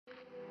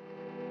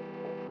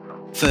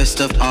First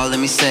of all, let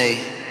me say.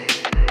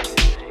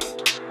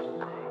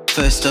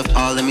 First of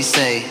all, let me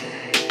say.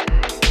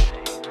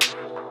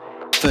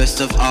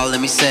 First of all,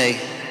 let me say.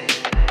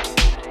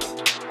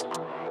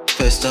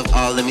 First of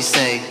all, let me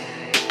say.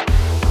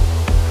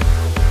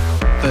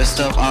 First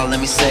of all, let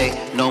me say,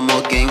 no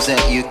more games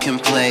that you can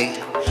play.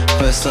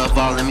 First of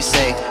all, let me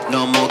say,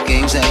 no more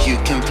games that you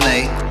can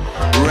play.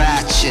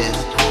 Ratchet,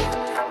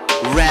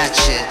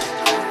 ratchet,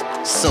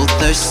 so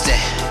thirsty.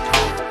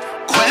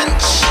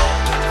 Quench.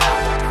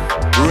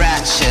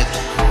 Ratchet,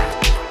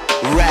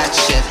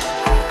 ratchet,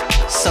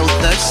 so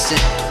thirsty.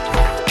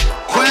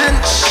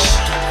 Quench.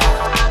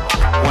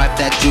 Wipe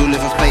that jewel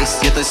off your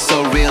face. Your thirst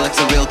so real, it's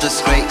a real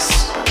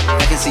disgrace.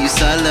 I can see you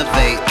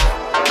salivate.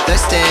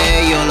 Thirsty,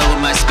 you're all over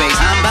my space.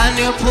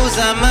 Ambanyo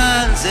puza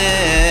manze.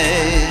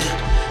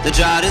 The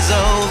drought is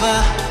over.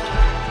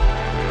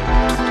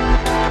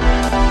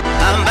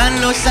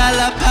 Ambanyo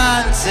shala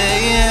panze,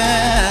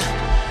 yeah.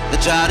 The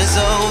drought is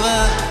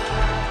over.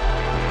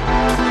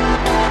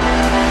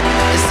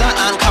 It's not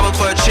uncommon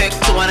for a chick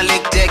to wanna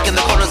lick dick in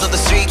the corners of the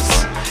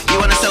streets. You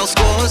wanna sell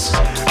scores?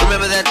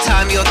 Remember that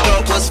time your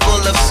throat was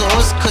full of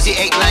sores? Cause you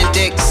ate 9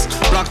 dicks.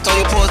 Blocked all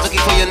your pores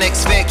looking for your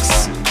next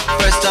fix.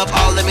 First of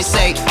all, let me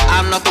say,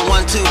 I'm not the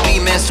one to be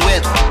messed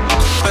with.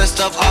 First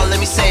of all, let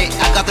me say,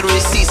 I got the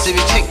receipts if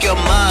you check your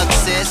mug,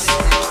 sis.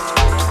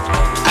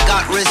 I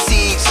got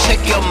receipts,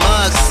 check your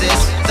mug,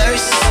 sis.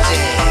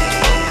 Thirsty.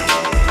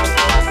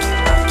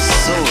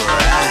 So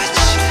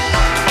ratchet,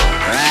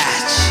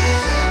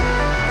 ratchet.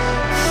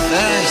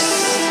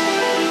 Thirst,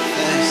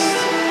 thirst.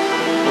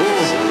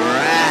 Ooh,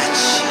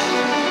 ratchet.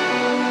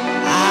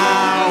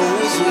 Ah,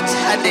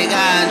 uzwithande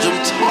kanje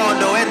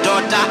umthondo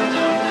wendoda.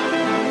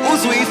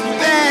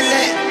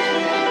 Uzwifele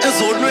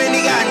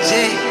ezonweni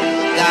kanje.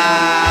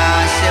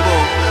 Kahle bo,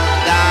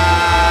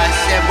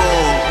 kahle bo.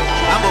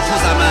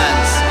 Ambophuza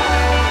amanzi.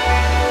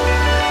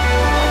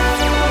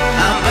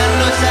 Hamba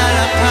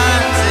nohlala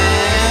phansi.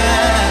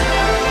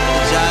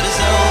 The drought is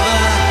over.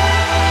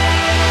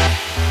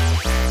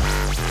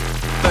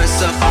 First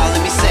of all,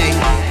 let me say.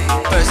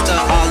 First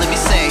of all, let me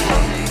say.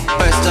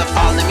 First of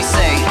all, let me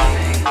say.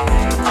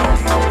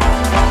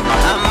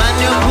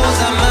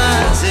 Ambophuza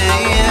amanzi,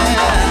 yeah.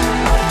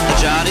 The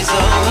drought is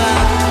over.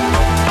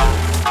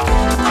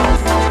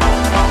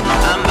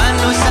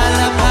 Ambano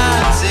shala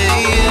phansi,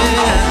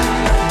 yeah.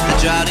 The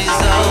drought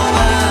is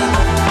over.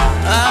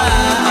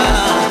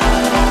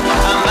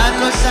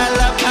 Ambano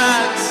shala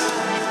phansi.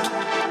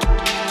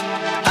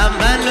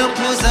 Ambano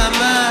phuza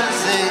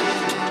amanzi.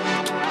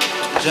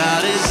 The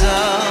drought is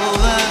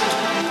over.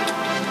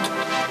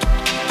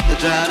 The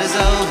drought is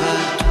over.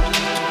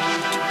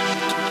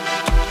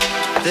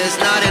 There's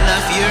not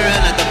enough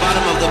urine at the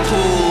bottom of the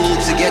pool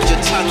to get your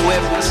tongue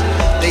whipped.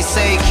 They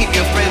say keep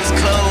your friends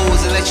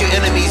close and let your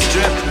enemies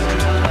drip.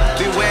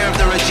 Beware of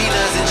the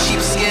Reginas in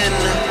sheepskin.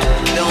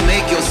 They'll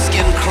make your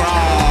skin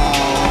crawl.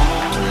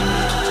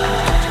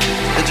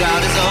 The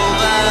drought is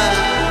over.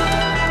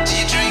 Did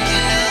you drink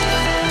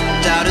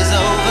enough? Drought is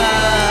over.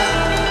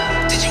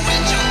 Did you wet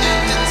your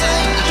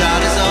appetite? The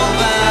drought is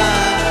over.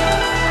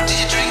 Did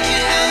you drink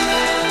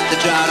enough? The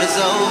drought is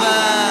over.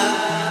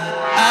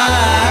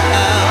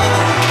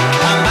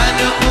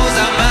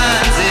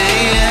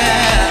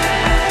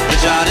 The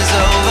drought is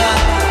over.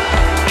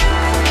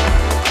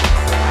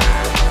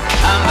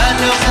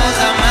 Ambano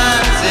phuza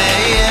amanzi,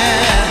 yeah.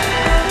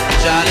 The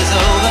drought is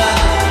over.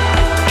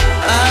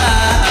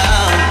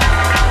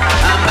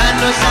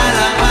 Ambano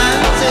hlala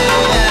phansi,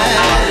 yeah.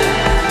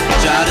 The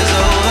drought is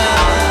over.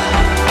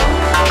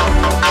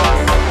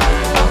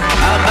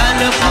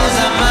 Ambano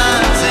phuza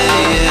amanzi,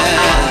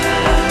 yeah.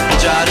 The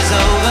drought is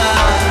over.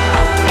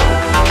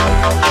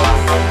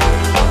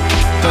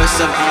 First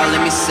of all,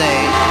 let me say,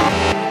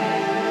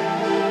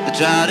 the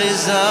drought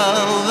is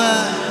over.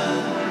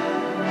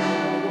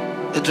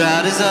 The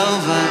drought is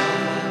over.